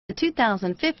The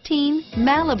 2015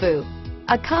 Malibu.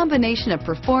 A combination of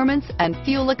performance and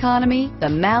fuel economy, the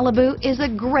Malibu is a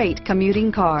great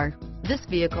commuting car. This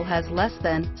vehicle has less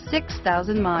than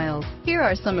 6,000 miles. Here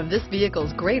are some of this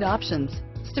vehicle's great options: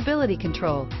 stability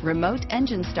control, remote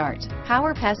engine start,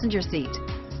 power passenger seat,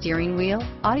 steering wheel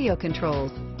audio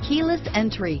controls, keyless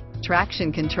entry,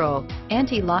 traction control,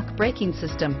 anti-lock braking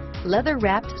system,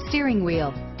 leather-wrapped steering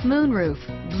wheel, moonroof,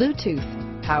 Bluetooth,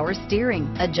 power steering,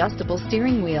 adjustable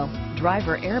steering wheel,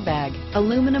 driver airbag,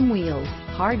 aluminum wheels,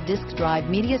 hard disk drive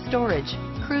media storage,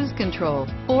 cruise control,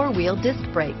 four-wheel disc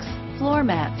brakes, floor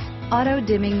mats,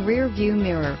 auto-dimming rear view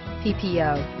mirror,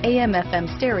 PPO,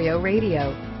 AM/FM stereo radio.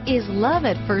 Is love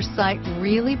at first sight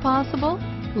really possible?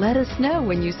 Let us know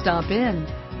when you stop in.